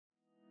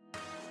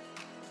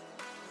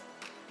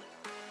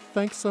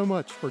Thanks so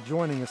much for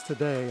joining us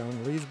today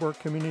on Leesburg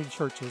Community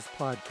Church's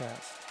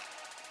podcast.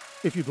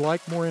 If you'd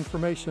like more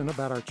information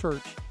about our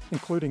church,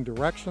 including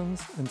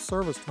directions and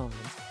service times,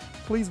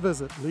 please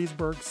visit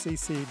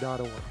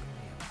leesburgcc.org.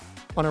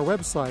 On our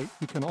website,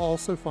 you can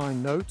also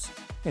find notes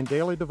and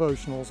daily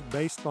devotionals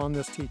based on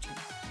this teaching.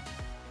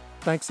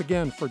 Thanks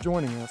again for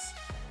joining us,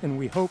 and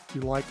we hope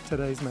you liked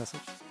today's message.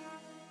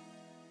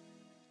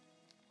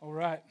 All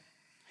right.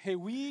 Hey,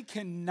 you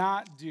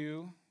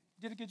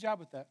did a good job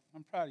with that.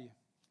 I'm proud of you.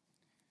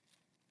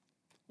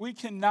 We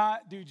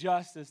cannot do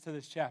justice to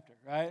this chapter,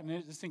 right? I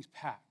mean, this thing's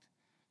packed.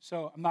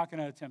 So I'm not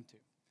going to attempt to.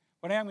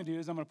 What I am going to do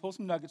is I'm going to pull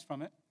some nuggets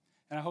from it,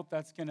 and I hope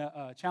that's going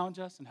to challenge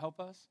us and help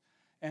us.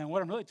 And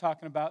what I'm really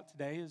talking about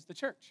today is the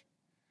church.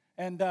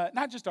 And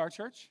not just our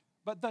church,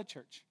 but the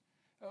church.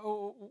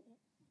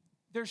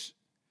 There's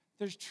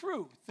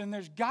truth and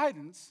there's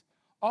guidance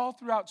all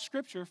throughout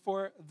Scripture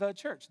for the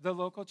church, the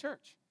local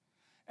church.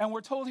 And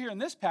we're told here in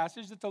this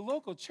passage that the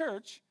local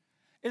church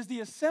is the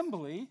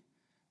assembly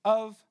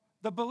of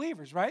the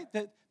believers, right?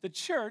 That the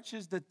church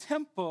is the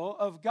temple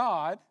of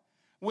God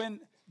when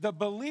the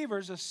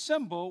believers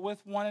assemble with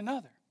one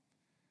another.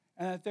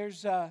 And that there's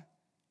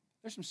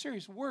some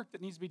serious work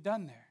that needs to be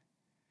done there.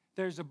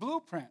 There's a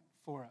blueprint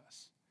for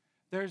us.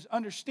 There's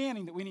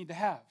understanding that we need to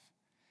have.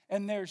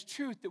 And there's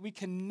truth that we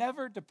can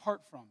never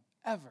depart from,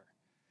 ever.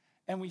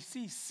 And we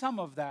see some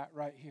of that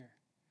right here.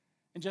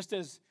 And just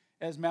as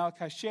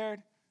Malachi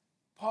shared,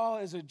 Paul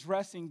is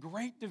addressing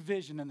great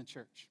division in the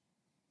church.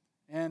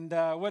 And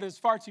what is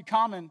far too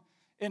common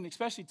in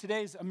especially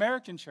today's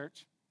American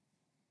church,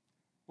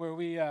 where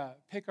we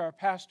pick our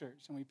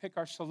pastors and we pick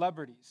our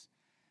celebrities,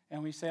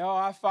 and we say, oh,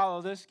 I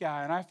follow this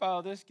guy and I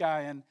follow this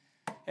guy. And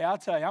hey, I'll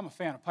tell you, I'm a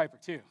fan of Piper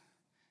too.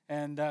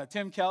 And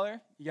Tim Keller,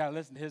 you got to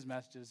listen to his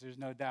messages, there's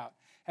no doubt.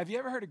 Have you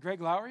ever heard of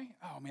Greg Lowry?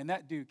 Oh, man,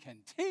 that dude can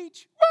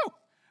teach. Woo!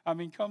 I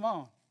mean, come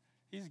on.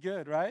 He's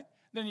good, right?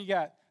 Then you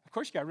got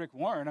Rick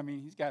Warren. I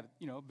mean, he's got,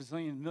 a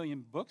bazillion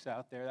million books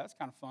out there. That's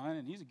kind of fun,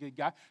 and he's a good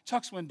guy.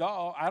 Chuck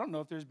Swindoll, I don't know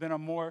if there's been a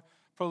more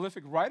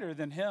prolific writer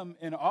than him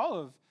in all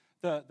of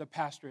the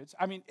pastorates.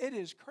 I mean, it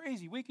is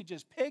crazy. We could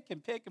just pick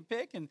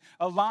and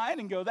align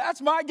and go, that's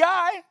my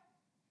guy.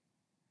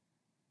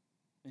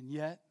 And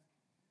yet,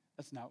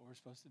 that's not what we're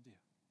supposed to do.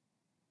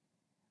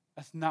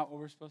 That's not what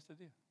we're supposed to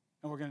do.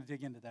 And we're going to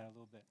dig into that a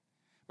little bit.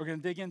 We're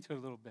going to dig into it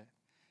a little bit.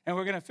 And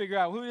we're going to figure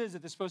out who it is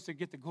that's supposed to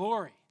get the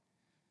glory.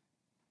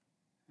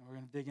 And we're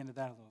going to dig into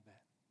that a little bit.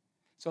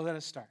 So let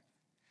us start.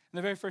 And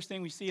the very first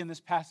thing we see in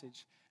this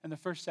passage, in the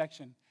first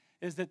section,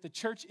 is that the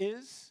church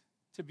is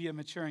to be a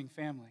maturing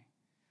family.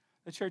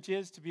 The church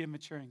is to be a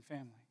maturing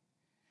family.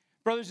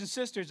 Brothers and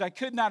sisters, I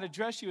could not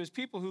address you as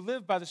people who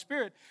live by the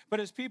Spirit, but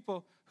as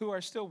people who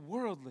are still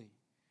worldly,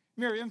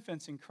 mere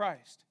infants in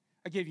Christ.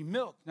 I gave you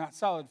milk, not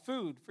solid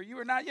food, for you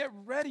are not yet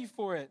ready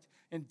for it.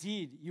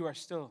 Indeed, you are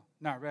still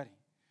not ready.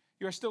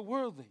 You are still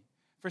worldly,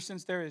 for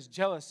since there is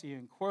jealousy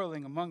and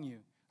quarreling among you,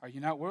 are you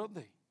not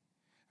worldly?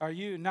 Are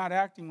you not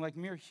acting like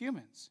mere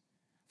humans?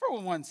 For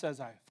when one says,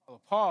 I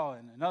follow Paul,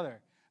 and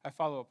another, I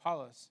follow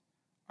Apollos,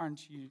 are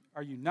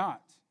you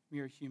not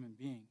mere human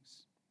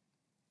beings?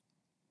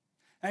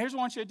 Now here's what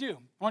I want you to do.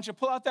 I want you to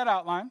pull out that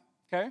outline,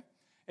 okay?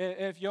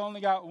 If you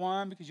only got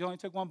one because you only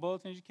took one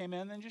bulletin as you came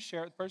in, then just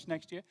share it with the person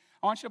next to you.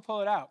 I want you to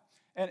pull it out.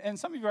 And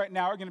some of you right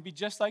now are going to be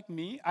just like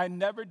me. I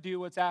never do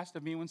what's asked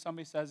of me when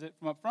somebody says it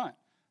from up front.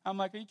 I'm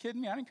like, are you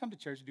kidding me? I didn't come to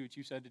church to do what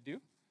you said to do.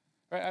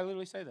 Right? I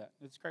literally say that.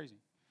 It's crazy.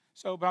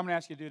 But I'm going to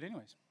ask you to do it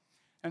anyways.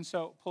 And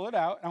so pull it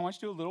out, and I want you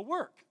to do a little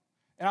work.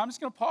 And I'm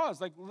just going to pause.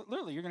 Like,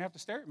 literally, you're going to have to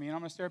stare at me, and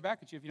I'm going to stare back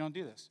at you if you don't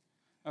do this.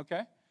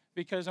 Okay?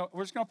 Because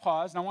we're just going to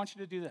pause, and I want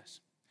you to do this.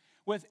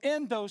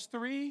 Within those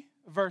 3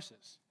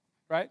 verses,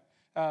 right?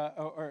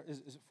 Or is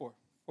it 4?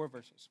 4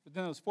 verses.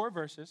 Within those 4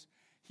 verses,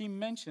 he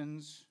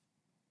mentions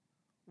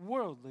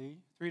worldly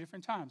 3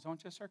 different times. I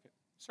want you to circle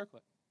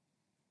it.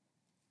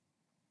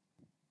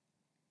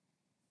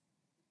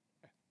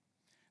 Okay.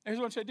 Here's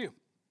what I want you to do.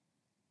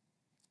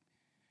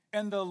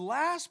 In the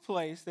last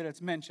place that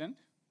it's mentioned,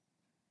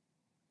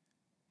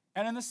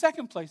 and in the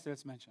second place that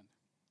it's mentioned,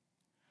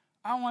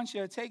 I want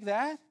you to take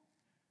that,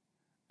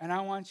 and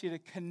I want you to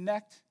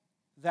connect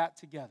that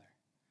together.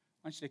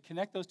 I want you to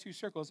connect those 2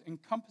 circles,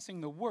 encompassing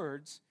the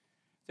words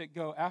that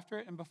go after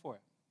it and before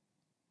it.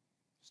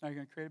 So now you're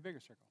going to create a bigger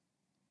circle.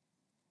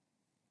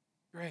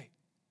 Great.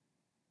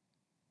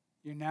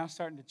 You're now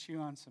starting to chew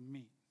on some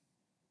meat.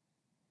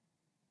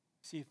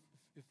 See,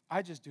 if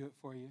I just do it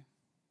for you,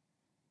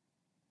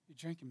 you're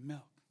drinking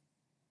milk.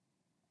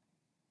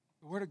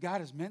 The Word of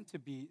God is meant to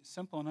be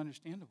simple and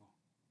understandable.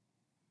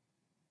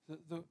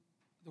 The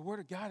Word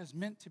of God is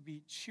meant to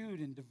be chewed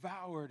and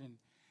devoured and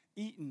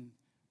eaten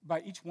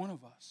by each one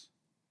of us.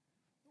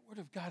 The Word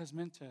of God is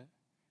meant to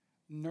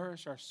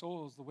nourish our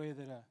souls the way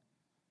that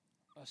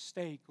a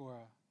steak or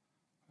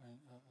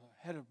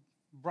a head of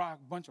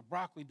bunch of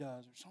broccoli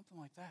does or something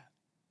like that.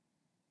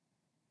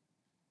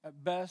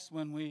 At best,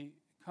 when we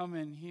come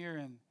in here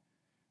and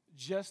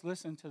just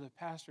listen to the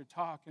pastor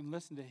talk and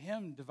listen to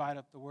him divide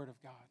up the Word of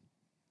God,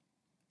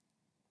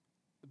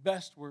 the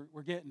best we're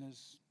getting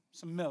is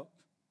some milk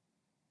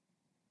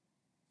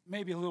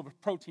maybe a little bit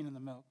of protein in the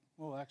milk,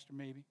 a little extra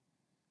maybe.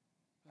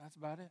 But that's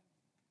about it.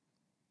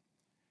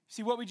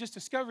 See, what we just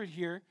discovered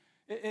here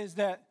is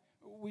that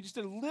we just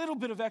did a little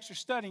bit of extra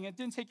studying. It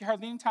didn't take you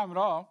hardly any time at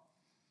all.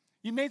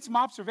 You made some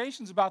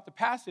observations about the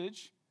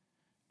passage,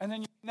 and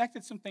then you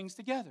connected some things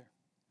together.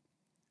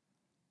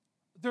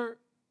 The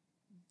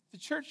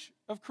church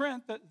of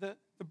Corinth, the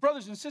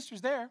brothers and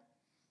sisters there,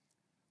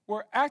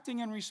 were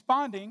acting and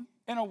responding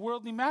in a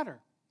worldly manner.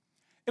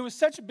 It was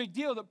such a big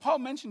deal that Paul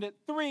mentioned it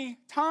 3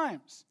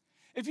 times.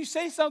 If you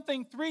say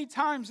something 3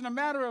 times in a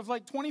matter of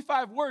like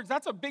 25 words,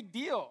 that's a big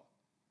deal.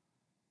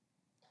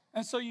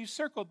 And so you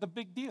circled the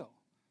big deal,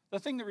 the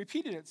thing that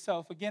repeated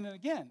itself again and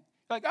again.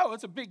 Like, oh,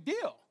 it's a big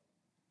deal.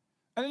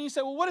 And then you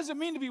say, well, what does it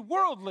mean to be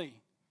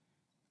worldly?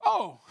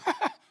 Oh,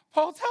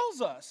 Paul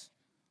tells us.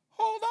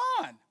 Hold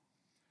on.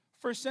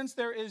 For since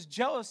there is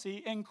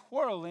jealousy and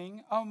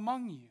quarreling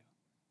among you.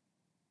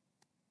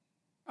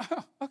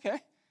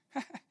 Okay.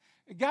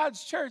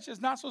 God's church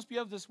is not supposed to be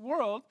of this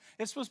world.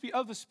 It's supposed to be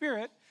of the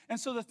Spirit. And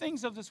so the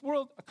things of this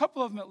world, a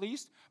couple of them at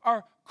least,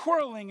 are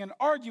quarreling and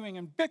arguing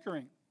and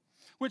bickering.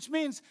 Which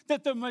means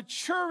that the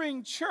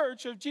maturing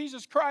church of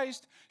Jesus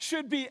Christ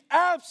should be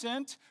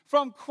absent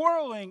from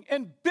quarreling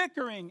and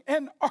bickering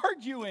and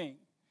arguing.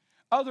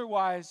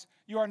 Otherwise,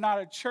 you are not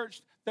a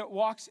church that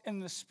walks in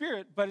the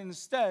Spirit, but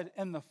instead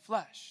in the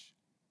flesh.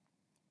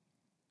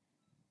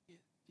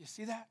 You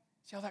see that?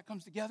 See how that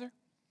comes together?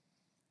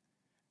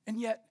 And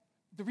yet,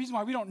 the reason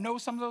why we don't know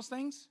some of those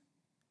things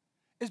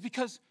is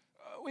because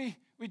we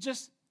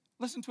just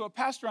listen to a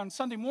pastor on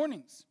Sunday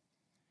mornings.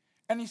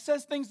 And he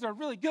says things that are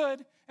really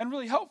good and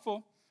really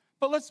helpful.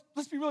 But let's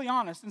be really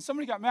honest. And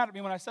somebody got mad at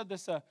me when I said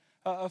this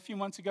a few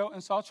months ago.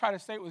 And so I'll try to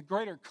say it with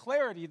greater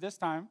clarity this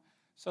time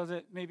so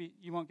that maybe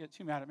you won't get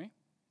too mad at me.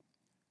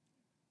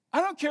 I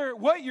don't care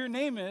what your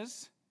name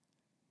is.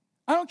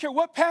 I don't care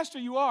what pastor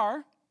you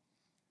are.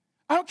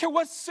 I don't care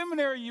what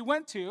seminary you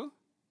went to.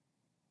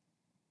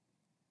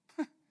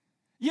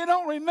 You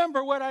don't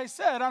remember what I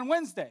said on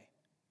Wednesday.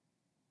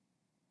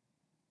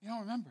 You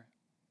don't remember it.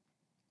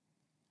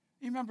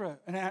 You remember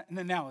an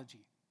analogy.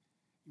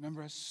 You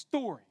remember a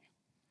story.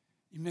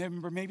 You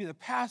remember maybe the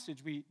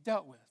passage we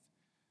dealt with.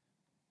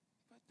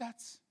 But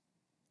that's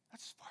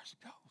as far as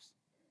it goes.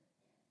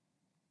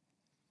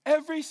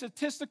 Every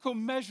statistical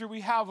measure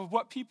we have of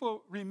what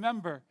people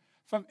remember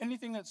from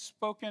anything that's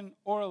spoken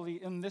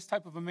orally in this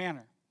type of a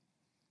manner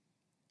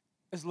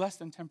is less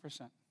than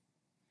 10%.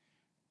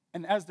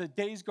 And as the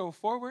days go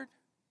forward,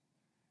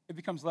 it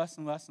becomes less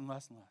and less and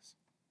less and less.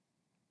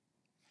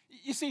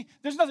 You see,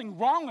 there's nothing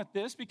wrong with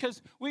this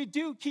because we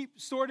do keep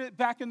sorted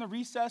back in the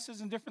recesses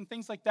and different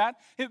things like that.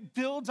 It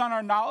builds on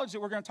our knowledge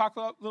that we're going to talk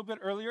about a little bit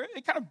earlier.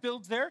 It kind of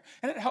builds there,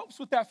 and it helps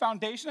with that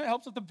foundation. It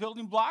helps with the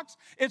building blocks.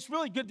 It's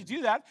really good to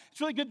do that.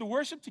 It's really good to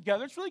worship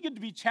together. It's really good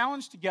to be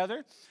challenged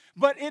together.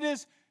 But it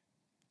is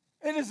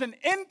an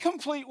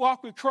incomplete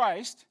walk with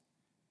Christ.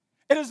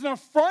 It is an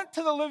affront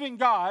to the living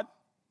God,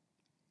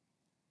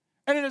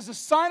 and it is a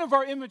sign of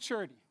our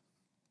immaturity.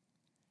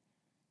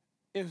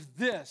 If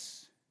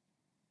this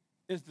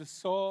is the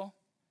sole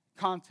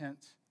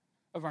content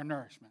of our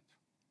nourishment,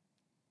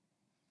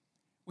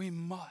 we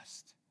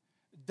must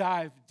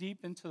dive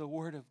deep into the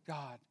Word of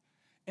God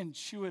and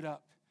chew it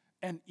up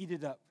and eat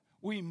it up.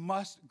 We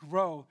must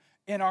grow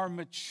in our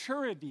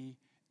maturity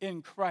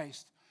in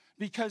Christ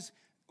because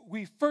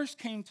we first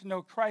came to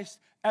know Christ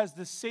as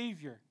the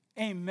Savior.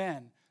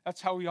 Amen. That's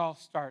how we all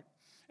start.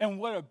 And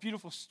what a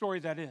beautiful story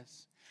that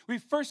is. We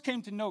first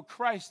came to know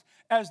Christ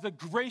as the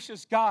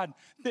gracious God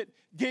that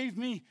gave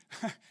me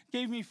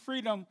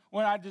freedom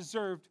when I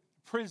deserved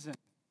prison.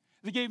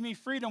 That gave me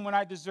freedom when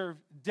I deserved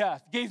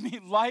death. Gave me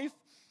life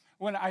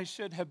when I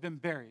should have been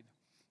buried.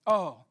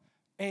 Oh,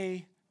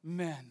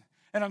 amen.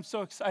 And I'm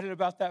so excited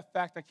about that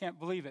fact, I can't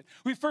believe it.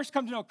 We first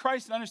come to know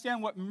Christ and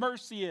understand what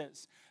mercy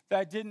is. That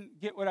I didn't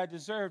get what I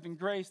deserved, and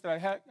grace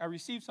that I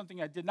received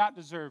something I did not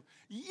deserve.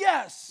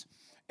 Yes!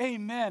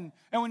 Amen.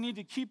 And we need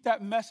to keep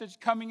that message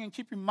coming and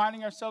keep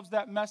reminding ourselves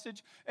that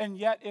message. And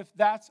yet, if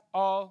that's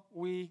all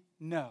we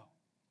know,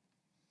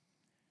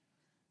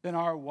 then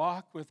our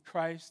walk with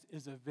Christ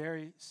is a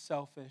very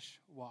selfish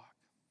walk.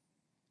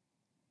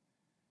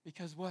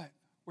 Because what?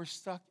 We're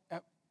stuck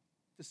at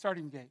the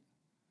starting gate.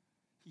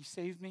 He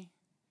saved me.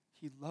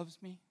 He loves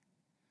me.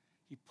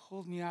 He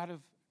pulled me out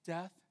of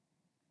death.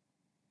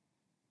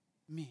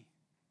 Me.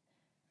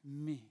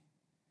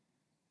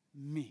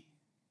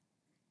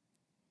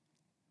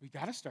 We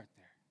got to start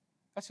there.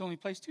 That's the only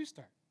place to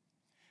start.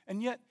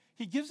 And yet,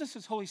 he gives us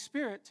his Holy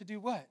Spirit to do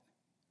what?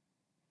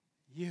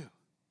 You.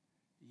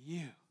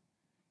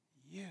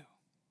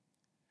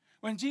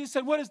 When Jesus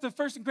said, what is the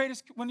first and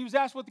greatest, when he was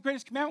asked what the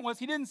greatest commandment was,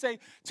 he didn't say,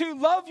 to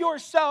love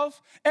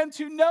yourself and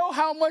to know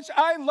how much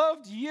I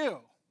loved you.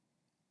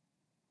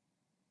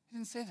 He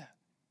didn't say that.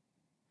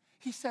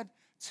 He said,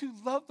 to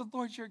love the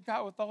Lord your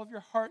God with all of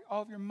your heart,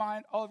 all of your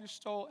mind, all of your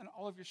soul, and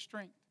all of your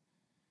strength.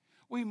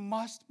 We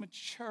must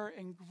mature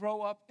and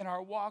grow up in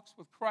our walks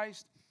with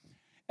Christ,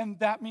 and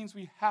that means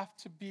we have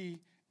to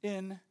be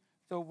in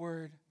the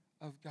Word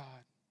of God.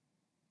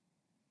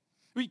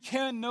 We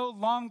can no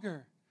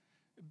longer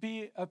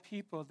be a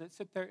people that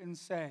sit there and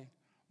say,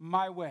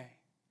 my way,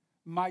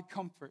 my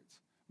comfort,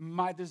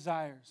 my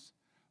desires,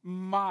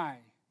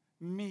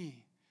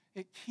 me.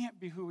 It can't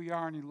be who we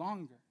are any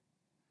longer.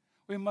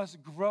 We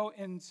must grow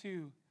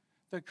into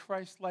the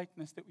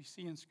Christ-likeness that we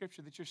see in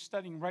Scripture that you're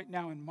studying right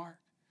now in Mark.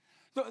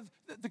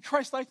 The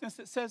Christ-likeness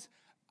that says,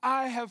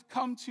 I have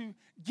come to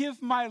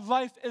give my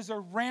life as a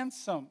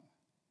ransom,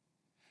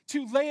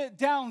 to lay it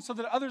down so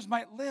that others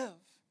might live.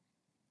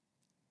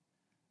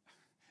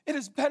 It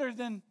is better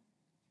to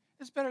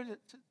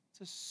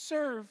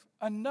serve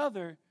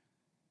another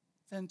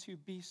than to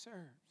be served.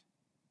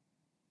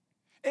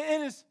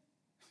 It is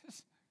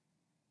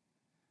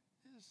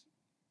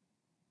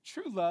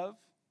true love,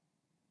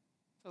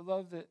 the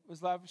love that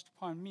was lavished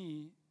upon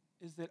me,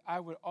 is that I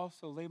would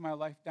also lay my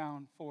life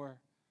down for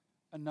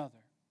another.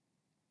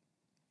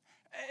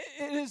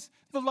 It is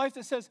the life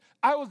that says,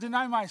 I will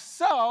deny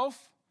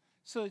myself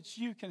so that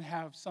you can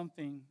have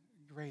something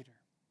greater.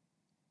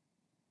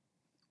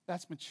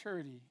 That's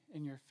maturity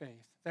in your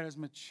faith. That is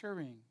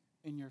maturing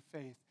in your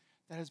faith.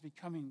 That is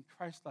becoming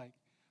Christ-like.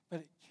 But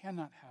it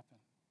cannot happen.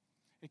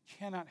 It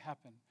cannot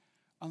happen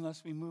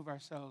unless we move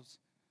ourselves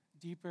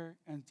deeper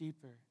and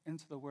deeper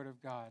into the Word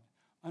of God,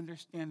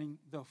 understanding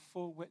the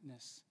full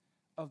witness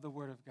of the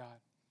Word of God.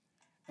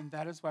 And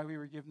that is why we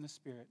were given the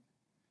Spirit,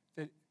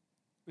 that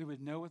we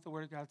would know what the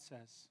Word of God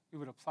says, we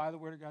would apply the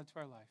Word of God to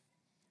our life,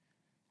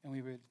 and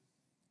we would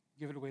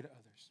give it away to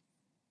others.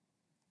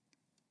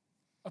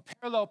 A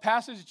parallel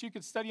passage that you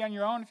could study on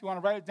your own, if you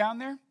want to write it down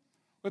there,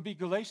 would be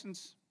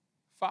Galatians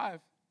 5.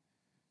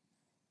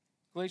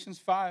 Galatians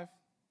 5,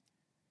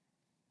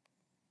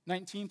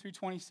 19 through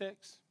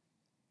 26.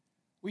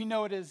 We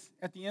know it is,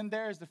 at the end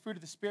there, is the fruit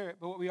of the Spirit,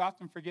 but what we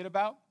often forget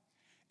about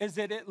is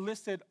that it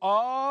listed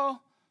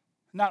all,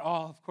 not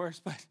all, of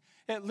course, but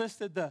it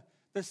listed the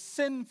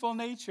sinful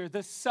nature,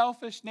 the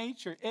selfish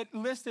nature. It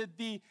listed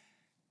the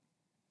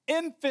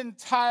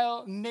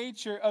infantile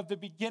nature of the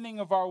beginning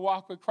of our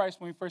walk with Christ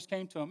when we first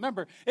came to Him.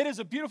 Remember, it is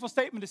a beautiful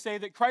statement to say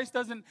that Christ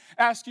doesn't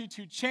ask you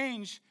to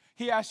change.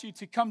 He asks you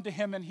to come to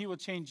Him and He will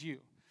change you.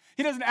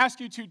 He doesn't ask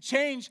you to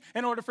change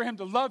in order for Him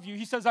to love you.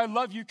 He says, I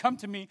love you, come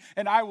to me,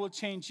 and I will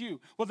change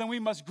you. Well, then we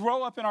must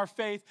grow up in our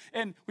faith,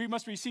 and we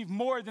must receive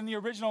more than the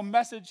original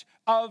message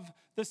of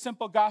the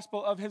simple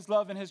gospel of His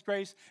love and His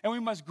grace. And we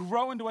must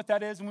grow into what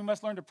that is, and we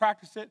must learn to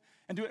practice it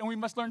and do it. And we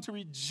must learn to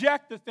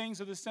reject the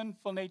things of the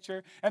sinful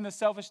nature and the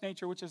selfish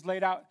nature, which is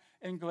laid out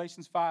in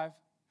Galatians 5.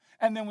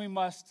 And then we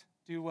must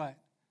do what?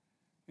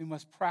 We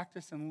must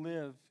practice and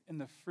live in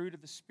the fruit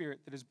of the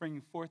Spirit that is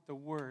bringing forth the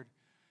Word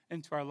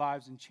into our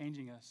lives and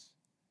changing us.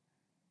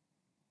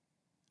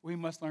 We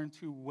must learn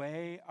to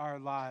weigh our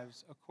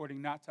lives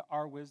according not to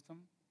our wisdom,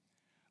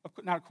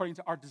 not according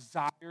to our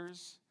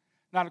desires,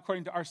 not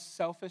according to our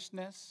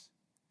selfishness,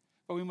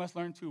 but we must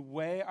learn to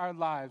weigh our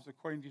lives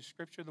according to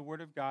Scripture, the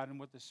Word of God, and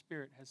what the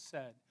Spirit has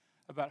said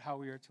about how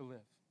we are to live.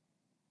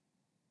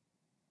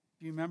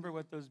 Do you remember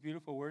what those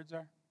beautiful words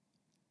are?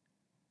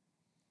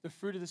 The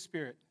fruit of the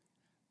Spirit,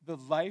 the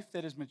life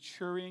that is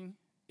maturing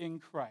in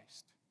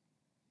Christ,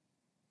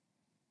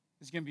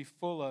 is going to be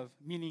full of,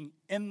 meaning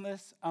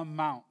endless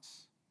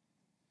amounts,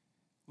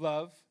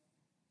 love,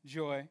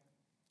 joy,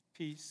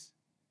 peace,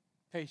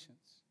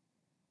 patience.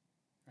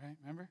 Right?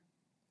 Remember?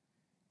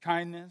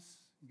 Kindness,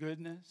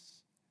 goodness,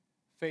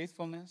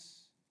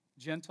 faithfulness,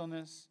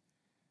 gentleness,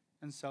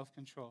 and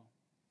self-control.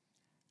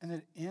 And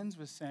it ends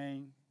with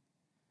saying,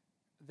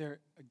 there,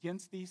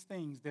 against these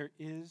things, there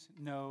is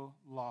no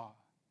law.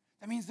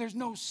 That means there's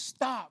no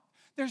stop.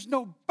 There's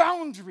no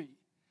boundary.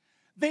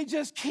 They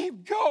just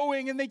keep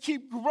going and they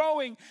keep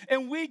growing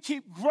and we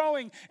keep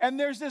growing. And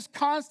there's this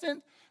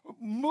constant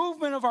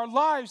movement of our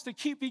lives to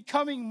keep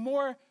becoming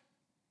more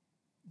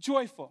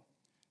joyful,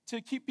 to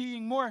keep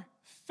being more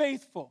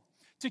faithful,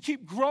 to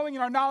keep growing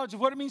in our knowledge of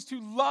what it means to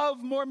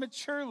love more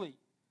maturely.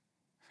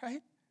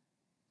 Right?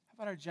 How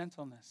about our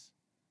gentleness?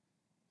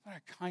 How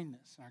about our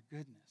kindness and our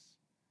goodness?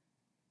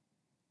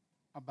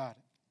 How about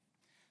it?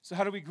 So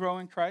how do we grow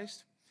in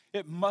Christ?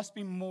 It must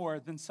be more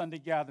than Sunday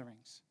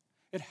gatherings.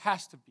 It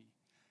has to be.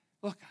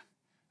 Look,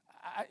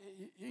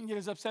 you can get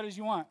as upset as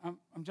you want.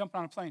 I'm jumping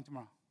on a plane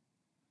tomorrow.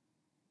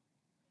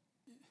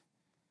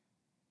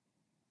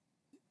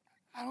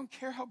 I don't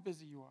care how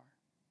busy you are.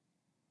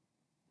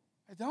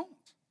 I don't.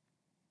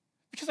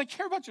 Because I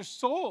care about your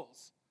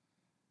souls.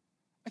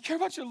 I care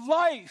about your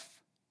life.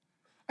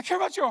 I care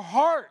about your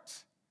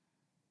heart.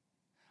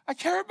 I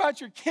care about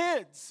your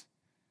kids.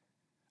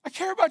 I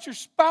care about your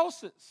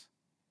spouses.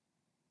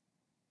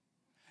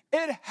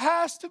 It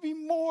has to be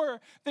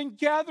more than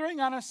gathering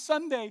on a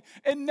Sunday.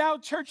 And now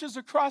churches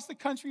across the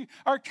country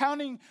are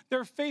counting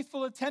their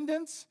faithful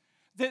attendance,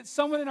 that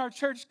someone in our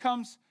church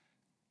comes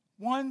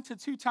 1 to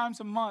 2 times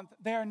a month.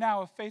 They are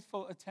now a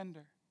faithful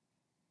attender.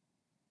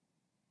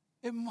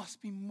 It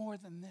must be more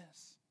than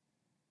this.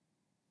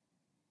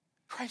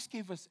 Christ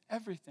gave us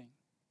everything.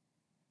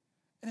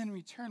 And in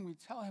return, we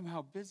tell Him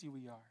how busy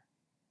we are,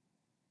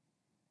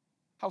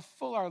 how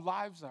full our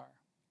lives are,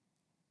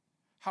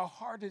 how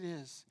hard it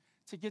is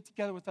to get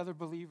together with other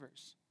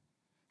believers.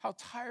 How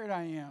tired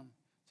I am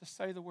to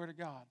study the Word of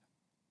God.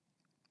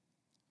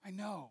 I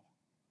know.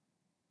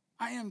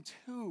 I am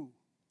too.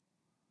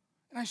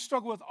 And I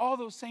struggle with all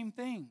those same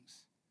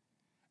things.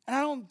 And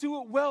I don't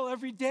do it well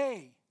every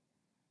day.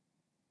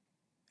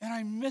 And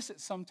I miss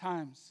it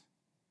sometimes.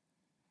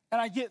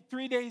 And I get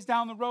 3 days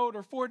down the road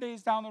or 4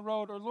 days down the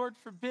road or, Lord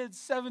forbid,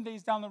 7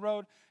 days down the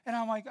road. And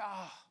I'm like,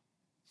 I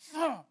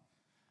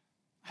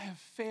have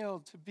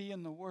failed to be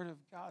in the Word of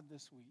God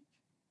this week.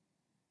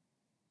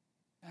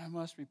 And I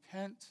must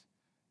repent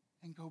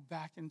and go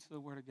back into the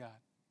Word of God.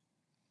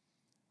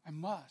 I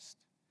must.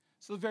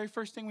 So the very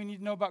first thing we need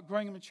to know about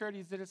growing in maturity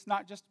is that it's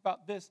not just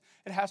about this.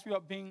 It has to be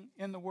about being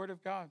in the Word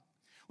of God.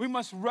 We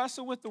must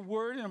wrestle with the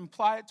Word and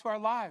apply it to our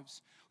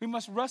lives. We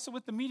must wrestle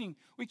with the meaning.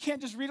 We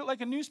can't just read it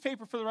like a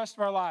newspaper for the rest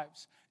of our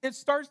lives. It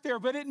starts there,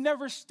 but it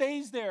never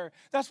stays there.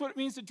 That's what it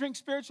means to drink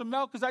spiritual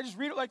milk, because I just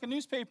read it like a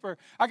newspaper.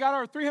 I got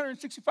our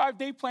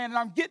 365-day plan, and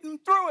I'm getting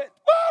through it.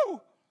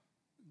 Woo!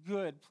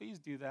 Good. Please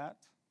do that.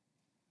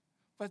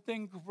 But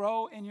then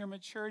grow in your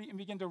maturity and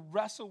begin to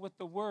wrestle with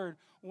the Word.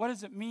 What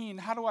does it mean?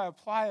 How do I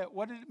apply it?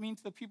 What did it mean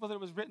to the people that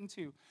it was written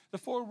to? The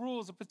 4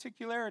 rules of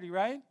particularity,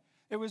 right?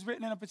 It was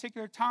written in a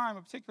particular time,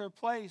 a particular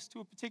place, to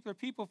a particular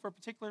people for a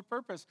particular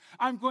purpose.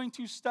 I'm going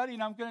to study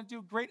and I'm going to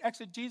do great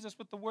exegesis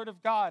with the Word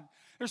of God.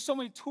 There's so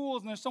many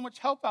tools and there's so much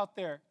help out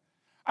there.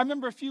 I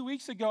remember a few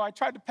weeks ago, I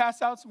tried to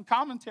pass out some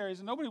commentaries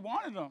and nobody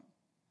wanted them.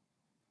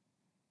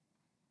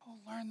 Oh,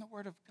 learn the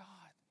Word of God.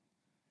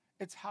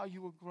 It's how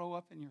you will grow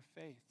up in your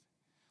faith.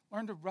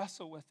 Learn to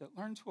wrestle with it.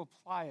 Learn to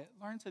apply it.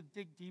 Learn to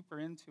dig deeper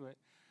into it.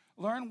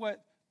 Learn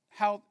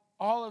how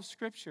all of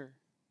Scripture,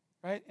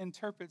 right,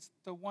 interprets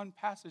the one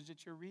passage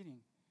that you're reading.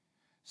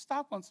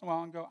 Stop once in a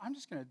while and go, I'm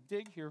just going to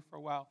dig here for a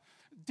while.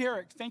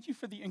 Derek, thank you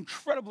for the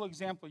incredible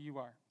example you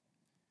are.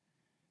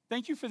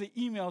 Thank you for the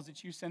emails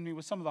that you send me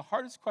with some of the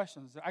hardest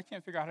questions that I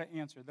can't figure out how to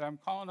answer, that I'm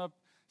calling up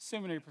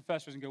seminary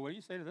professors and go, what do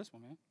you say to this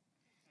one, man?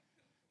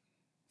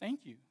 Thank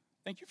you.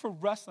 Thank you for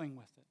wrestling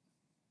with it.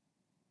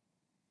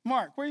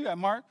 Mark, where you at,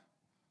 Mark?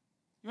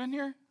 You in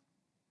here?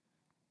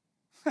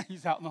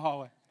 He's out in the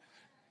hallway.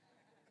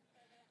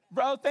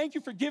 Bro, thank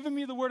you for giving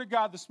me the Word of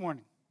God this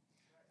morning.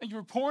 Thank you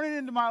for pouring it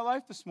into my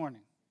life this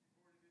morning.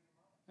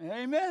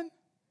 Amen.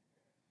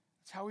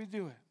 That's how we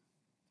do it.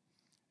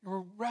 We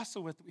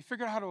wrestle with it. We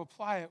figure out how to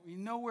apply it. We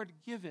know where to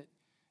give it,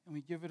 and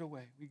we give it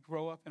away. We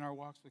grow up in our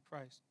walks with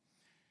Christ.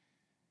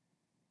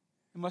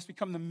 It must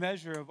become the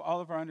measure of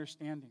all of our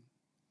understanding.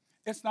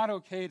 It's not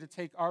okay to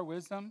take our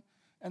wisdom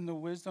and the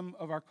wisdom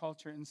of our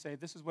culture and say,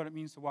 this is what it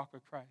means to walk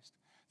with Christ.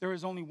 There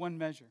is only one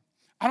measure.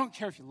 I don't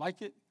care if you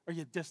like it or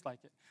you dislike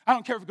it. I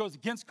don't care if it goes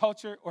against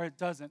culture or it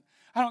doesn't.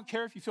 I don't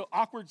care if you feel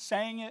awkward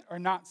saying it or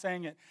not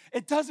saying it.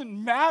 It doesn't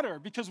matter,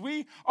 because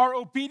we are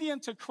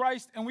obedient to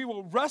Christ and we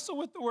will wrestle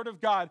with the Word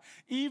of God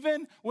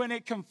even when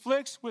it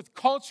conflicts with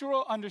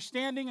cultural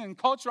understanding and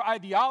cultural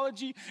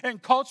ideology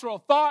and cultural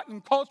thought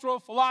and cultural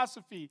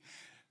philosophy.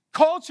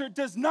 Culture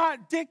does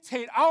not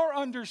dictate our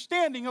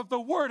understanding of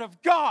the Word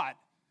of God.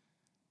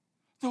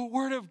 The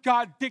Word of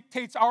God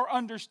dictates our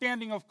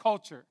understanding of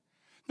culture.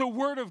 The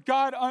Word of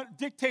God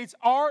dictates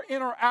our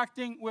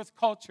interacting with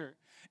culture.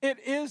 It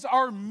is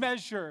our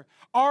measure.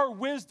 Our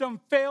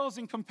wisdom fails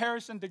in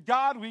comparison to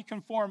God. We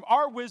conform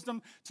our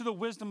wisdom to the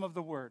wisdom of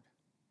the Word.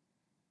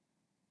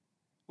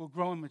 We'll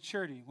grow in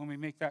maturity when we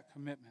make that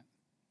commitment.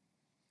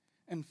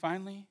 And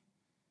finally,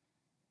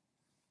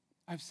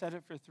 I've said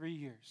it for 3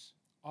 years.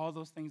 All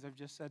those things I've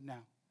just said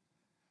now.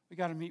 We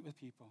got to meet with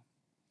people.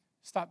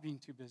 Stop being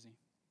too busy.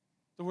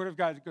 The Word of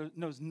God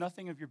knows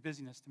nothing of your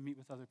busyness to meet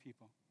with other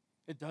people.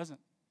 It doesn't.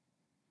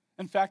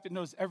 In fact, it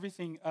knows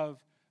everything of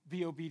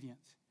be obedient.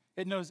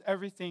 It knows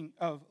everything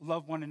of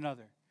love one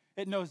another.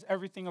 It knows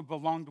everything of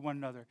belong to one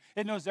another.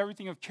 It knows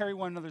everything of carry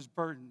one another's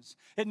burdens.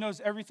 It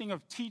knows everything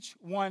of teach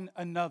one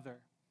another.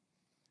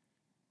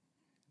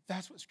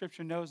 That's what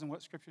Scripture knows and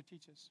what Scripture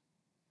teaches.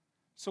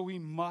 So we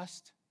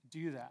must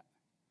do that.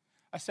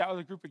 I sat with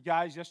a group of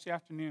guys yesterday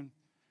afternoon.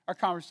 Our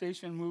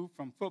conversation moved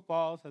from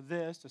football to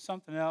this to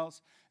something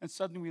else, and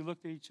suddenly we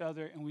looked at each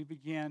other and we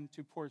began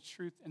to pour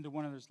truth into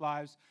one another's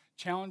lives,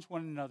 challenge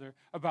one another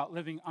about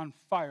living on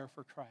fire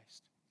for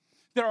Christ.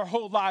 That our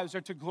whole lives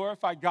are to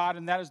glorify God,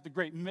 and that is the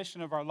great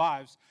mission of our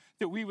lives,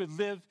 that we would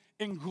live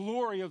in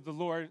glory of the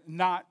Lord,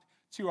 not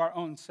to our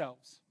own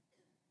selves.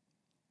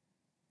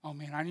 Oh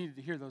man, I needed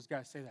to hear those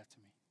guys say that to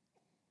me.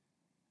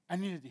 I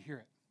needed to hear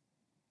it.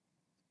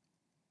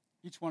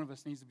 Each one of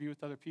us needs to be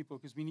with other people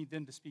because we need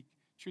them to speak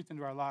truth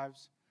into our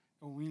lives,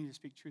 and we need to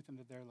speak truth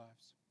into their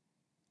lives.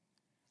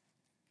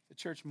 The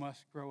church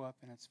must grow up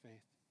in its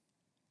faith,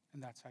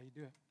 and that's how you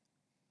do it.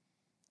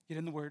 Get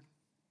in the Word,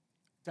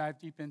 dive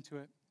deep into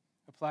it,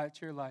 apply it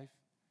to your life.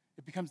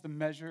 It becomes the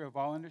measure of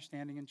all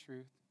understanding and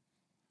truth,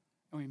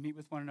 and we meet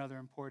with one another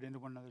and pour it into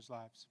one another's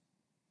lives.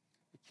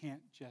 It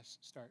can't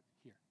just start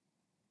here.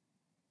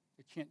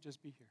 It can't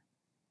just be here.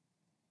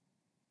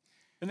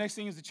 The next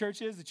thing is the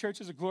church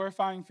is a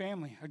glorifying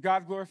family, a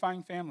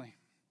God-glorifying family.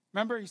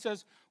 Remember, he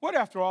says, what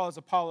after all is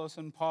Apollos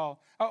and Paul?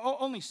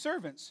 Only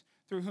servants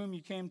through whom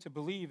you came to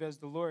believe, as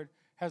the Lord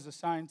has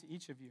assigned to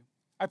each of you.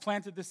 I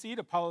planted the seed,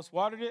 Apollos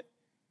watered it,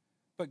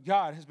 but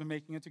God has been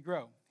making it to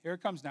grow. Here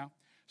it comes now.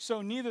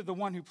 So neither the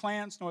one who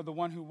plants nor the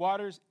one who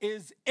waters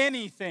is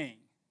anything,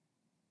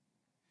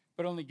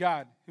 but only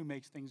God who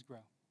makes things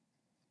grow.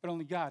 But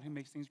only God who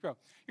makes things grow.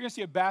 You're going to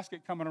see a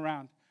basket coming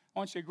around. I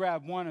want you to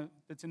grab one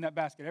that's in that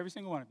basket. Every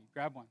single one of you,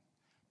 grab one.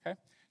 Okay?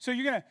 So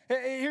you're going to,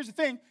 here's the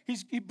thing.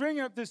 He's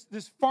bringing up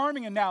this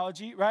farming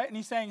analogy, right? And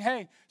he's saying,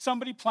 hey,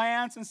 somebody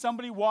plants and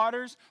somebody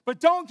waters, but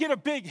don't get a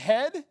big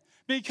head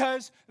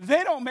because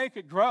they don't make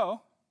it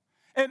grow.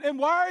 And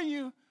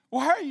why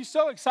are you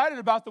so excited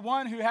about the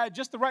one who had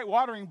just the right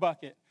watering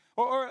bucket?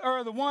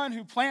 Or the one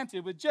who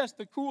planted with just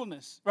the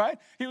coolness, right?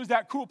 He was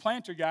that cool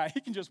planter guy.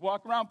 He can just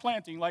walk around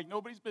planting like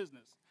nobody's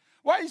business.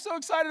 Why are you so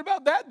excited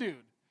about that dude?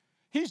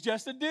 He's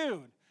just a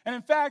dude. And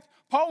in fact,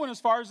 Paul went as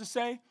far as to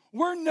say,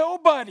 we're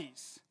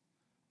nobodies.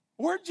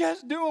 We're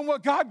just doing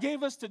what God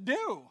gave us to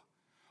do.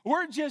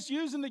 We're just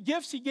using the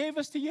gifts he gave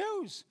us to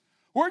use.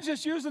 We're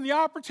just using the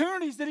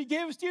opportunities that he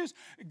gave us to use.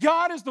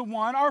 God is the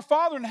one, our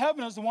Father in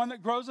heaven is the one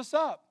that grows us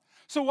up.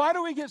 So why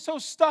do we get so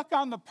stuck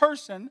on the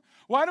person?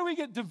 Why do we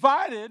get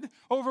divided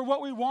over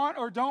what we want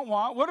or don't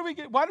want? Why do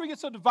we get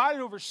so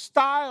divided over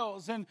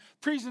styles and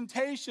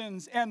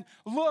presentations and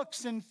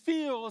looks and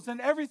feels and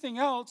everything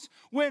else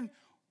when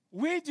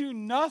we do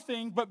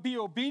nothing but be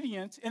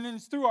obedient, and then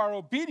it's through our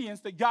obedience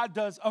that God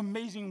does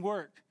amazing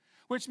work?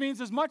 Which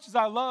means as much as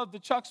I love the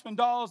Chuck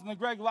Swindoll's and the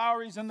Greg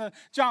Lowry's and the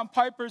John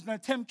Pipers and the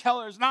Tim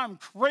Kellers, and I'm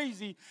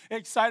crazy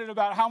excited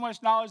about how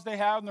much knowledge they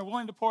have and they're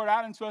willing to pour it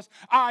out into us,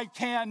 I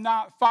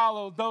cannot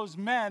follow those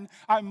men.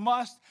 I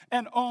must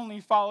and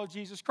only follow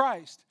Jesus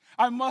Christ.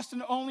 I must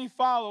and only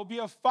be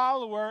a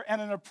follower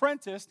and an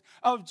apprentice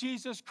of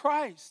Jesus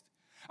Christ.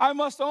 I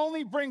must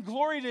only bring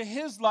glory to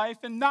his life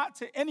and not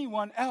to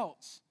anyone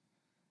else.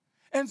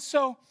 And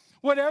so,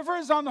 whatever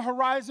is on the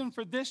horizon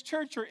for this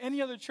church or any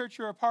other church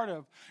you're a part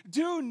of,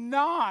 do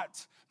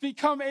not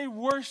become a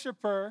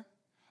worshiper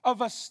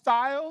of a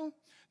style.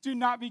 Do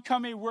not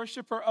become a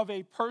worshiper of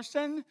a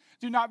person.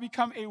 Do not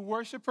become a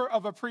worshiper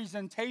of a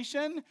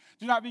presentation.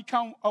 Do not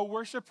become a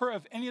worshiper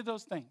of any of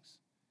those things.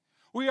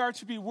 We are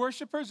to be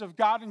worshipers of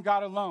God and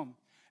God alone.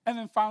 And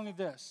then finally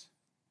this.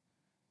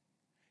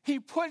 He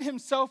put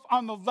himself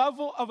on the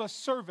level of a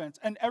servant,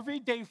 an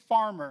everyday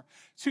farmer.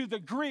 To the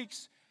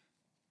Greeks,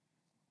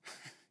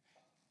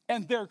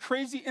 and their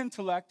crazy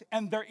intellect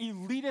and their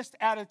elitist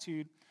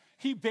attitude,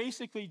 he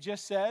basically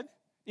just said,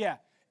 yeah,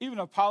 even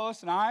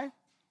Apollos and I,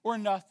 we're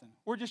nothing.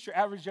 We're just your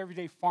average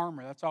everyday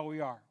farmer. That's all we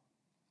are.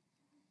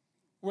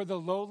 We're the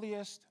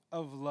lowliest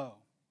of low.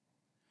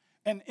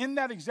 And in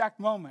that exact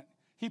moment,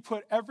 he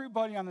put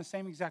everybody on the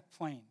same exact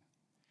plane.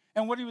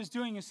 And what he was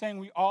doing is saying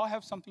we all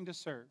have something to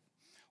serve.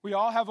 We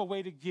all have a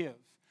way to give.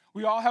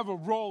 We all have a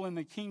role in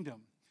the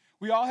kingdom.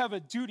 We all have a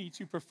duty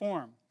to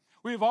perform.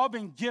 We have all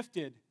been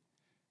gifted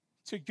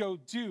to go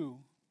do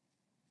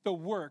the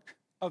work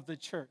of the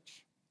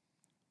church.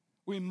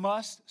 We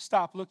must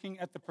stop looking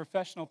at the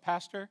professional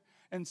pastor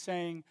and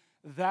saying,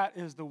 that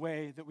is the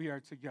way that we are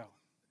to go.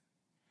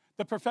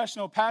 The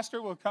professional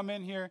pastor will come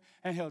in here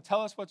and he'll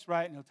tell us what's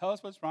right and he'll tell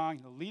us what's wrong.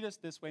 He'll lead us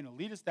this way and he'll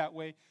lead us that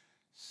way.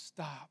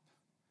 Stop.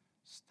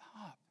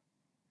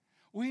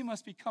 We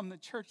must become the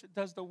church that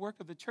does the work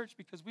of the church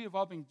because we have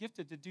all been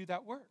gifted to do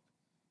that work.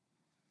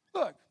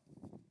 Look,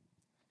 you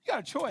got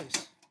a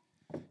choice.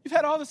 You've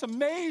had all this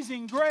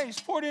amazing grace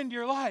poured into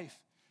your life.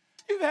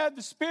 You've had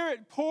the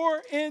Spirit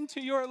pour into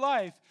your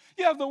life.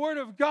 You have the Word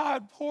of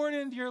God poured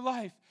into your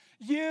life.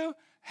 You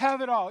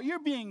have it all. You're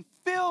being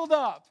filled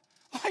up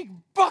like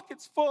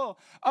buckets full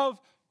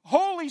of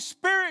Holy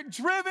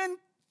Spirit-driven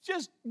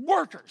just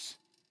workers.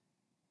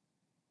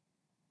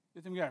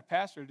 Good thing we got a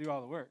pastor to do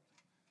all the work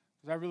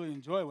because I really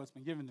enjoy what's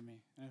been given to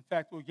me. And in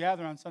fact, we'll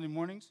gather on Sunday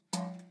mornings.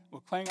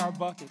 We'll clang our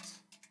buckets.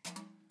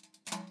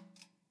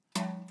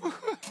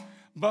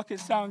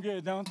 Buckets sound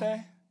good, don't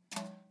they?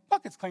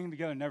 Buckets clanging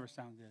together never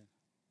sound good.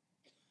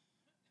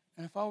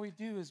 And if all we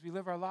do is we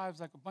live our lives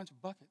like a bunch of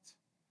buckets,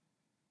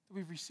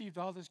 we've received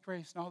all this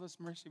grace and all this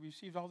mercy, we've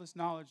received all this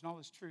knowledge and all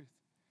this truth.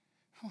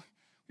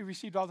 We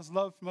received all this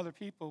love from other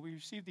people. We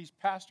received these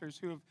pastors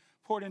who have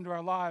poured into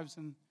our lives,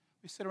 and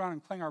we sit around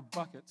and clang our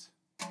buckets.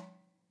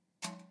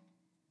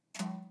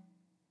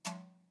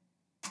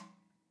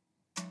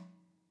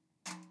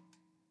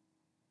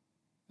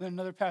 Then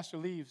another pastor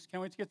leaves.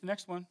 Can't wait to get the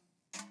next one.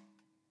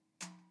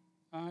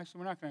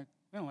 Actually, we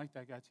don't like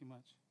that guy too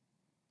much.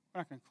 We're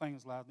not going to clang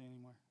as loudly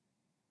anymore.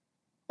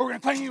 We're going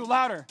to clang you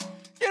louder.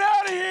 Get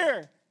out of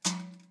here.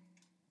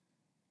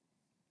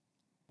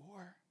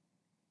 Or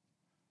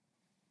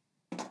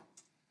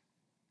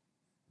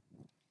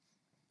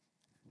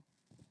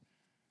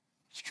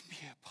you can be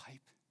a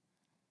pipe.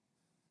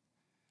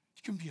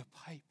 You can be a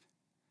pipe,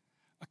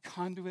 a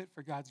conduit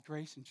for God's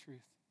grace and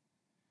truth.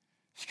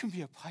 You can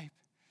be a pipe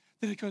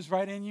that it goes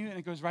right in you and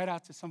it goes right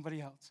out to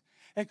somebody else.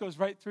 It goes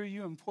right through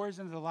you and pours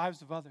into the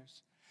lives of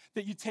others.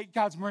 that you take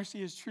God's mercy,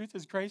 his truth,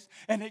 his grace,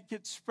 and it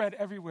gets spread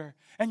everywhere.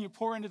 And you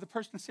pour into the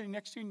person sitting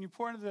next to you, and you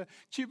pour into the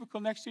cubicle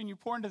next to you, and you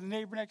pour into the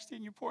neighbor next to you,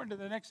 and you pour into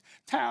the next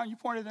town, you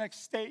pour into the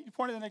next state, you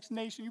pour into the next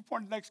nation, you pour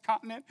into the next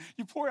continent,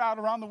 you pour out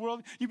around the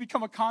world, you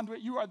become a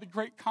conduit. You are the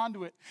great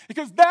conduit.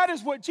 Because that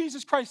is what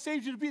Jesus Christ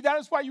saved you to be. That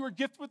is why you were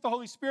gifted with the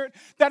Holy Spirit.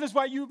 That is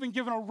why you've been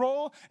given a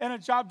role and a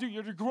job to do.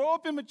 You're to grow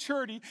up in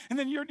maturity, and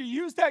then you're to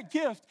use that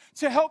gift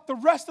to help the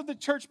rest of the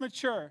church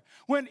mature.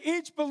 When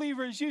each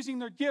believer is using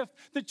their gift,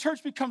 the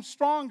church becomes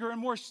stronger and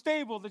more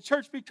stable. The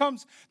church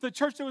becomes the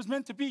church that was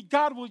meant to be.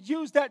 God will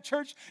use that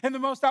church in the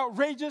most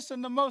outrageous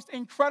and the most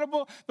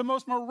incredible, the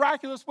most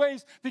miraculous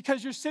ways,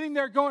 because you're sitting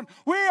there going,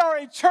 we are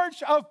a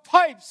church of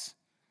pipes.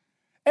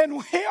 And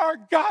we are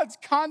God's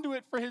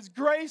conduit for his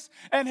grace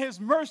and his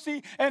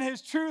mercy and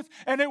his truth,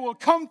 and it will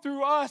come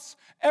through us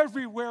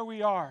everywhere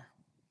we are.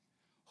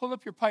 Hold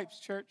up your pipes,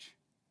 church.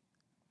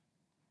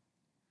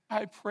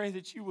 I pray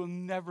that you will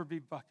never be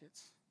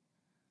buckets.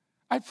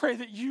 I pray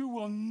that you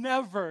will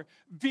never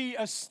be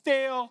a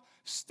stale,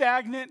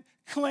 stagnant,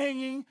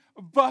 clanging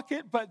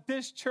bucket, but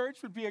this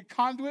church would be a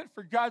conduit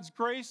for God's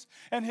grace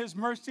and his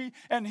mercy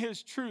and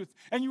his truth.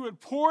 And you would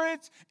pour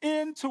it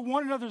into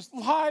one another's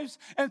lives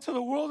and to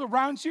the world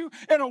around you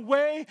in a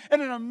way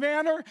and in a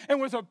manner and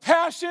with a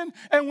passion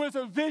and with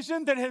a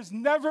vision that has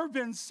never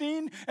been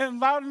seen in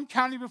Loudoun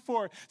County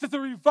before. That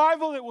the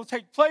revival that will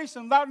take place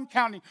in Loudoun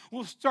County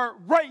will start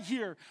right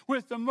here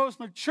with the most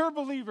mature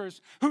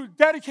believers who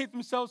dedicate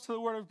themselves to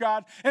the Word of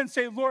God and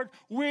say, Lord,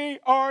 we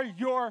are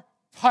your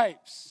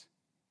pipes.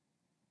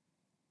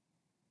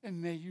 And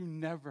may you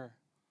never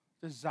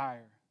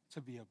desire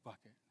to be a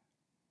bucket.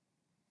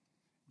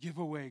 Give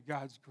away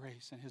God's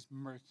grace and his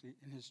mercy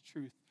and his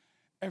truth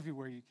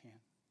everywhere you can.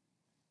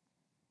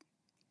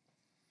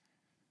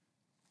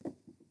 I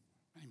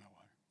need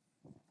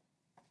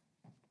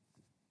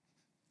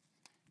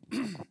my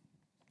water.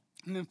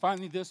 And then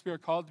finally this, we are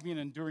called to be an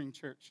enduring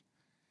church.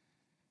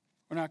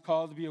 We're not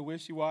called to be a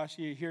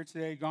wishy-washy, here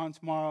today, gone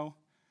tomorrow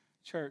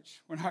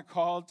church. We're not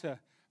called to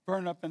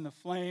burn up in the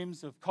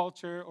flames of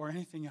culture or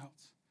anything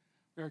else.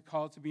 We are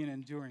called to be an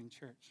enduring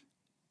church.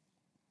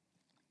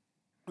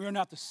 We are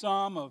not the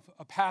sum of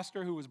a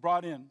pastor who was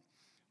brought in.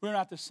 We are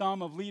not the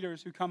sum of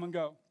leaders who come and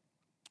go.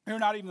 We are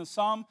not even the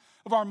sum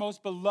of our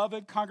most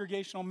beloved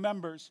congregational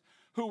members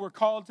who were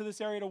called to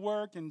this area to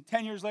work, and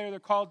 10 years later they're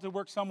called to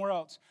work somewhere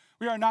else.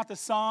 We are not the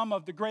sum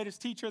of the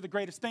greatest teacher, the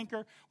greatest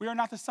thinker. We are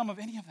not the sum of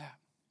any of that.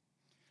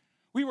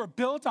 We were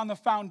built on the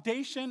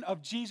foundation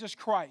of Jesus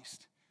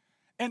Christ.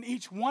 And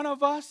each one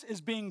of us is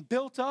being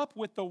built up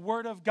with the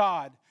Word of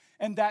God.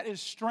 And that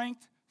is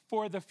strength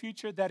for the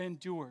future that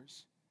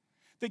endures.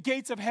 The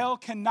gates of hell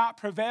cannot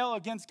prevail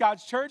against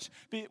God's church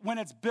when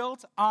it's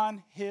built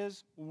on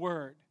his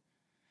Word.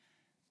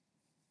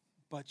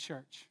 But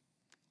church,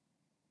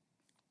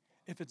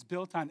 if it's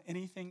built on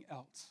anything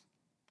else,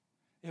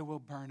 it will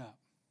burn up.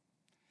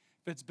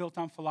 If it's built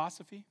on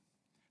philosophy,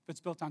 if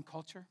it's built on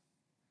culture,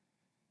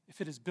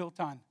 if it is built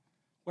on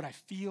what I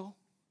feel,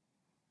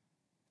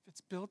 if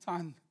it's built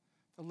on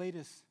the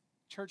latest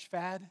church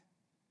fad,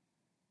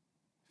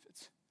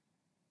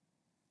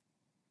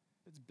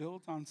 if it's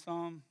built on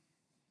some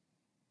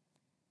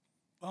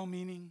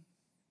well-meaning,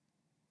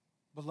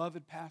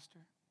 beloved pastor,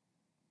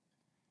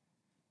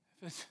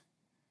 if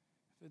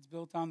it's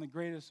built on the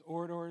greatest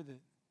orator that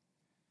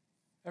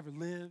ever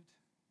lived,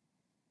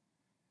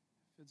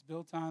 if it's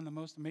built on the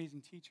most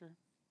amazing teacher.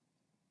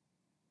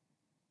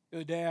 The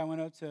other day I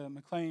went up to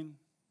McLean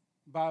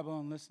Bible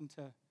and listened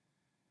to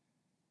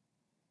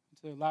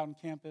Loudoun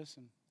campus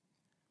and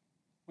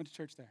went to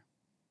church there.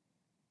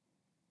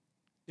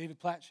 David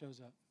Platt shows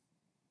up.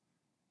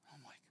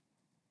 I'm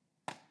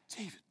like,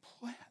 David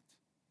Platt?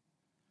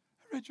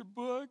 I read your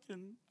book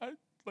and I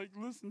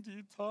listened to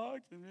you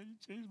talk and you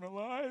changed my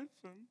life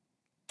and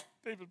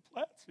David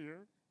Platt's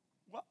here.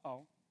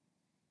 Wow.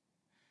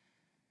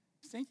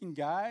 Stinking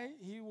guy.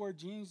 He wore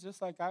jeans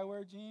just like I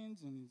wear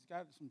jeans, and he's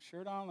got some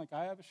shirt on like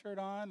I have a shirt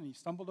on, and he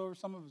stumbled over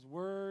some of his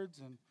words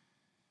and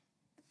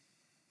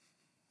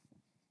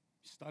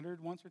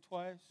stuttered once or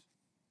twice.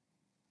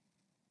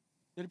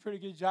 Did a pretty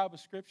good job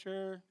with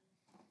scripture.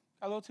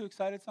 Got a little too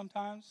excited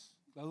sometimes.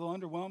 Got a little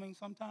underwhelming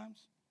sometimes.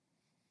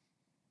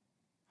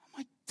 I'm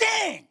like,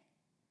 dang!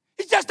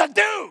 He's just a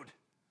dude!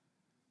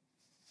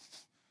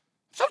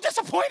 I'm so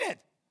disappointed.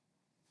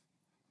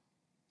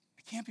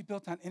 It can't be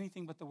built on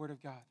anything but the Word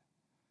of God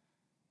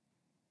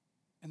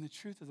and the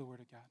truth of the Word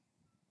of God.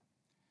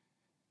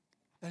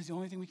 That is the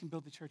only thing we can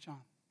build the church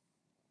on.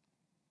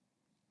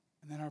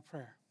 And then our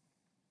prayer.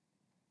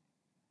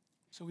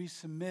 So we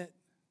submit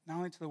not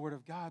only to the Word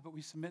of God, but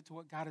we submit to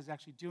what God is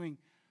actually doing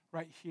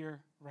right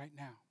here, right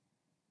now.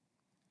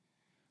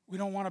 We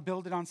don't want to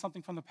build it on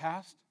something from the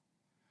past.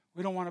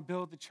 We don't want to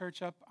build the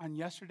church up on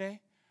yesterday.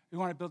 We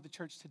want to build the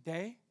church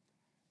today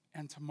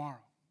and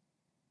tomorrow.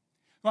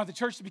 We want the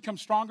church to become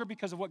stronger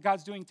because of what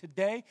God's doing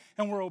today,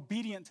 and we're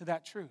obedient to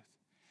that truth.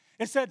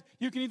 It said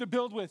you can either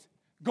build with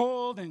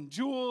gold and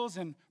jewels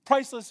and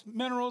priceless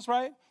minerals,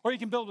 right? Or you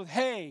can build with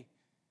hay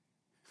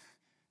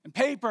and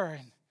paper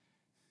and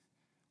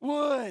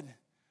wood.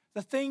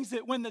 The things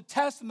that when the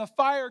test and the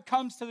fire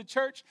comes to the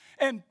church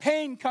and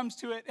pain comes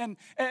to it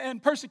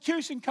and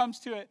persecution comes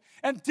to it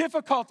and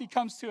difficulty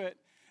comes to it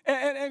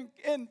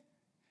and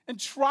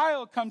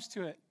trial comes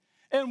to it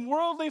and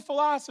worldly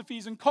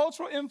philosophies and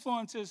cultural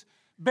influences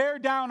bear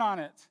down on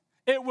it,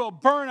 it will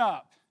burn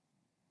up.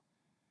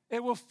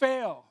 It will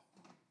fail.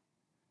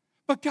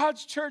 But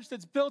God's church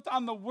that's built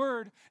on the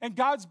word and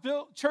God's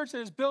church that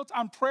is built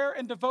on prayer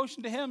and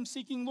devotion to him,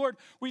 seeking Lord,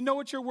 we know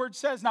what your word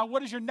says. Now,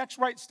 what is your next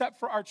right step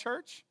for our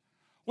church?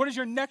 What is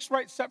your next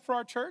right step for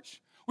our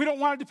church? We don't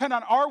want to depend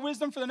on our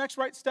wisdom for the next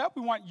right step.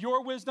 We want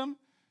your wisdom.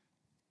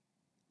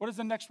 What is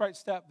the next right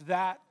step?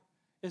 That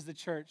is the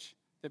church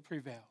that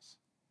prevails.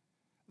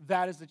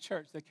 That is the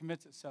church that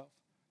commits itself.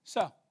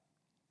 So,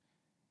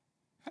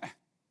 you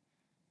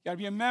got to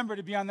be a member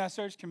to be on that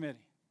search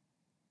committee.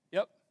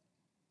 Yep.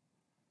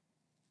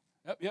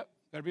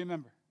 Got to be a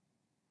member.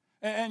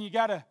 And you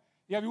got to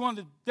be willing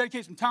to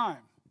dedicate some time.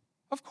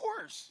 Of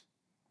course.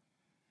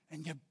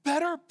 And you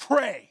better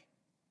pray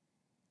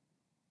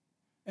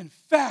and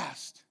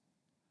fast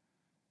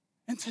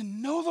and to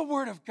know the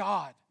Word of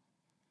God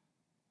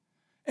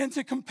and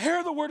to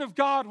compare the Word of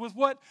God with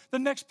what the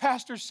next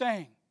pastor's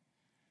saying.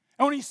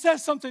 And when he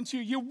says something to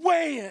you, you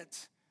weigh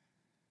it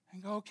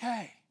and go,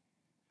 okay,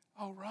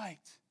 all right,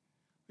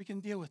 we can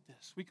deal with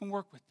this. We can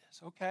work with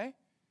this, okay?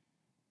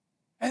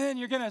 And then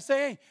you're going to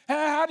say, hey,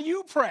 how do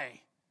you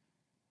pray?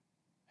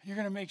 And you're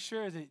going to make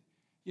sure that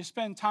you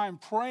spend time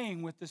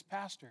praying with this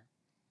pastor.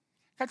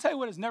 Can I tell you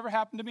what has never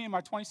happened to me in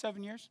my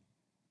 27 years?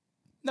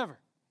 Never.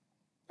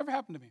 Never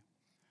happened to me.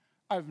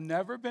 I've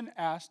never been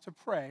asked to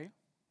pray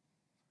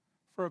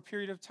for a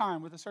period of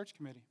time with a search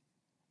committee.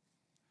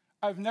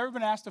 I've never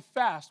been asked to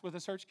fast with a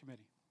search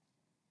committee.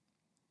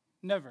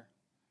 Never.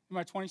 In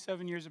my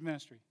 27 years of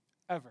ministry.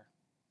 Ever.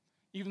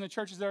 Even the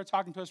churches that are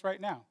talking to us right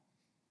now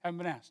haven't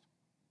been asked.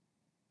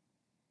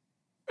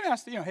 I've been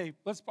asked, hey,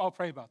 let's all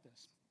pray about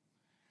this.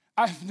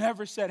 I've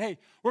never said, hey,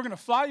 we're going to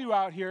fly you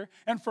out here,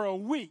 and for a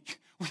week,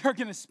 we are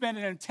going to spend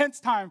an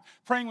intense time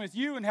praying with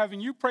you and having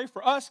you pray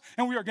for us,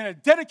 and we are going to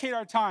dedicate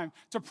our time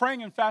to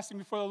praying and fasting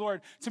before the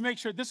Lord to make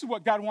sure this is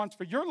what God wants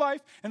for your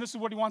life, and this is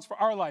what he wants for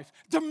our life.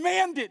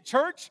 Demand it,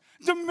 church.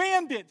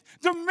 Demand it.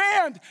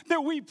 Demand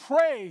that we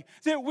pray,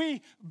 that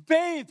we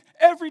bathe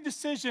every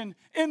decision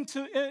in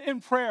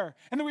prayer,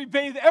 and that we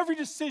bathe every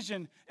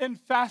decision in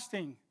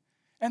fasting.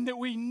 And that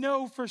we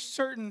know for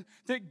certain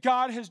that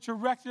God has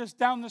directed us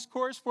down this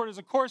course, for it is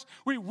a course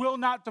we will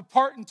not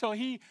depart until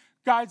he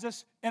guides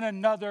us in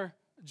another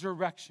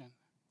direction.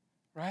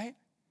 Right?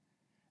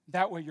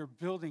 That way you're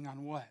building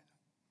on what?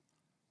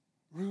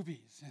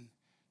 Rubies and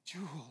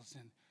jewels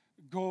and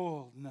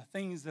gold and the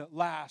things that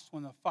last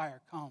when the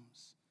fire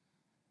comes.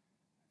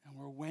 And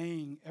we're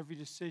weighing every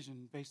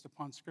decision based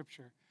upon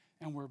Scripture.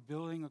 And we're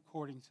building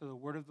according to the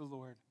word of the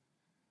Lord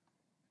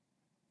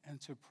and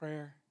to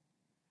prayer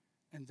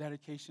and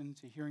dedication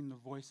to hearing the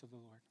voice of the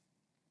Lord.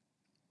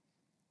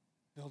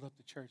 Build up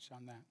the church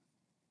on that.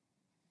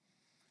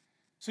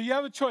 So you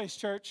have a choice,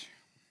 church.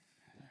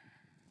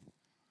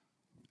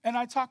 And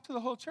I talk to the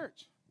whole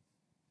church.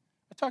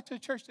 I talk to a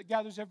church that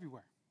gathers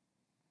everywhere.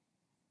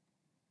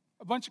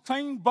 A bunch of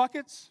clanging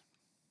buckets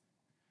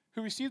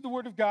who receive the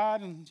word of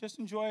God and just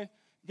enjoy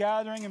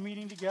gathering and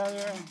meeting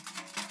together.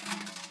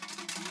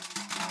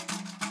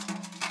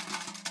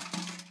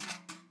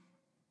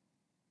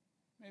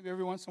 Maybe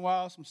every once in a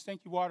while, some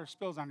stinky water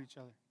spills on each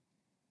other.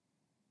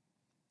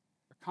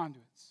 They're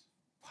conduits,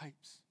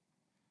 pipes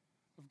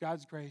of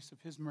God's grace, of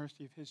his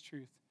mercy, of his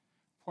truth,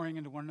 pouring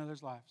into one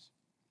another's lives.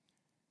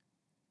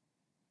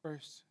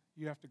 First,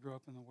 you have to grow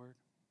up in the Word.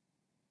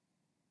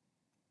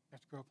 You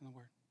have to grow up in the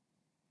Word.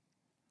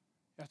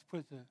 You have to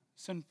put the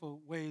sinful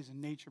ways and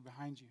nature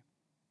behind you.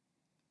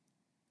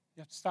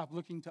 You have to stop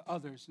looking to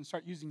others and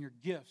start using your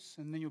gifts,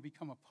 and then you'll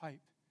become a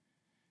pipe.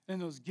 Then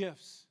those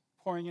gifts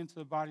pouring into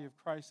the body of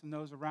Christ and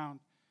those around.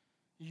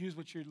 You use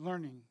what you're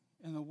learning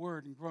in the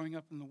Word and growing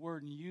up in the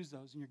Word, and you use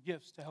those in your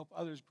gifts to help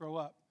others grow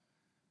up.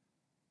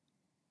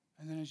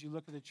 And then as you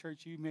look at the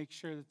church, you make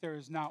sure that there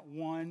is not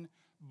one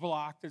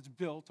block that's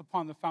built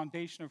upon the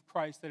foundation of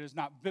Christ that is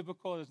not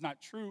biblical, it is not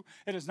true,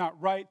 it is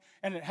not right,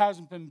 and it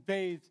hasn't been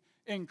bathed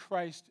in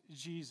Christ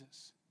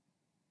Jesus.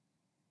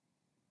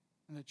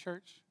 And the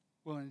church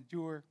will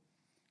endure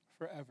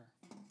forever.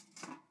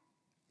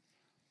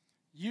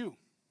 You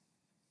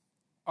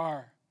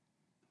are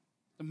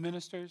the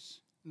ministers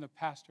and the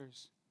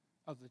pastors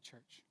of the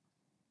church.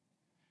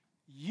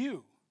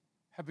 You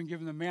have been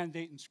given the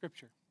mandate in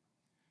Scripture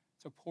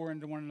to pour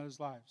into one another's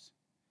lives.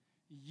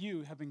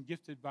 You have been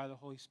gifted by the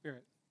Holy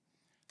Spirit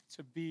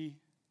to be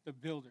the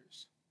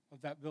builders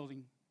of that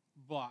building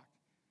block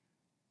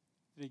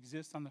that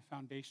exists on the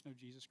foundation of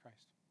Jesus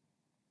Christ.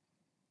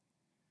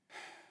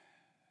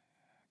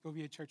 Go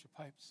be a church of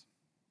pipes.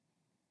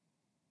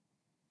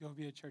 Go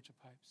be a church of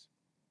pipes.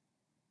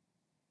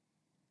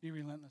 Be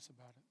relentless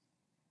about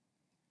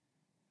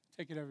it.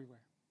 Take it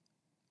everywhere.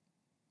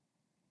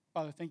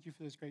 Father, thank you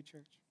for this great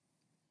church.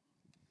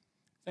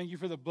 Thank you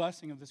for the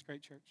blessing of this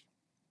great church.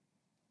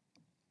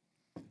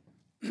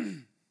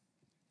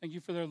 Thank you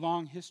for their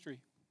long history.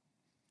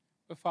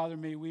 But Father,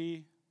 may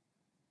we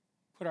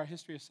put our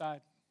history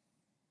aside.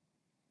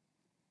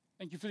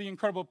 Thank you for the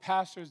incredible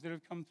pastors that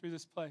have come through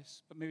this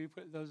place, but may we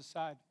put those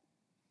aside.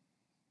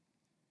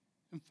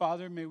 And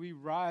Father, may we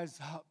rise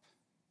up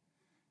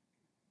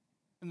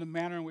in the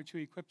manner in which you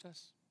equipped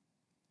us,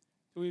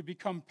 that we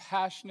become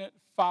passionate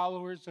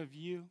followers of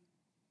you,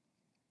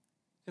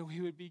 that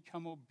we would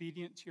become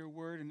obedient to your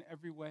word in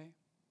every way,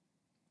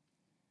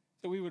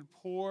 that we would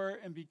pour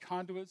and be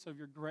conduits of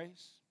your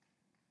grace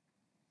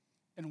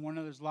in one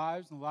another's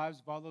lives and the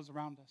lives of all those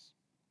around us.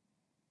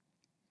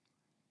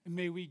 And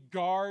may we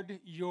guard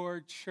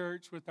your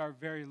church with our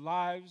very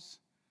lives,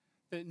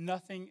 that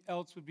nothing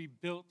else would be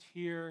built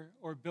here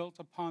or built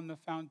upon the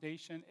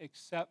foundation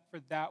except for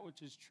that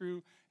which is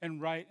true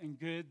and right and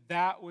good,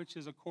 that which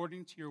is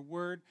according to your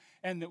word,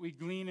 and that we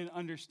glean and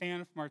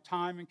understand from our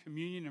time in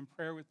communion and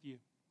prayer with you.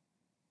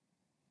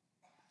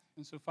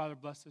 And so, Father,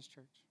 bless this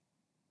church.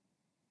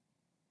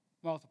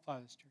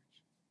 Multiply this church.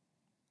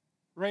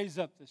 Raise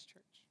up this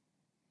church.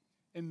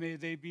 And may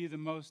they be the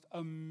most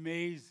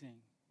amazing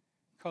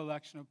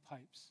collection of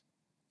pipes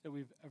that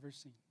we've ever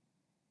seen.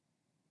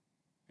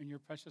 In your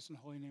precious and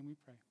holy name we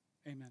pray.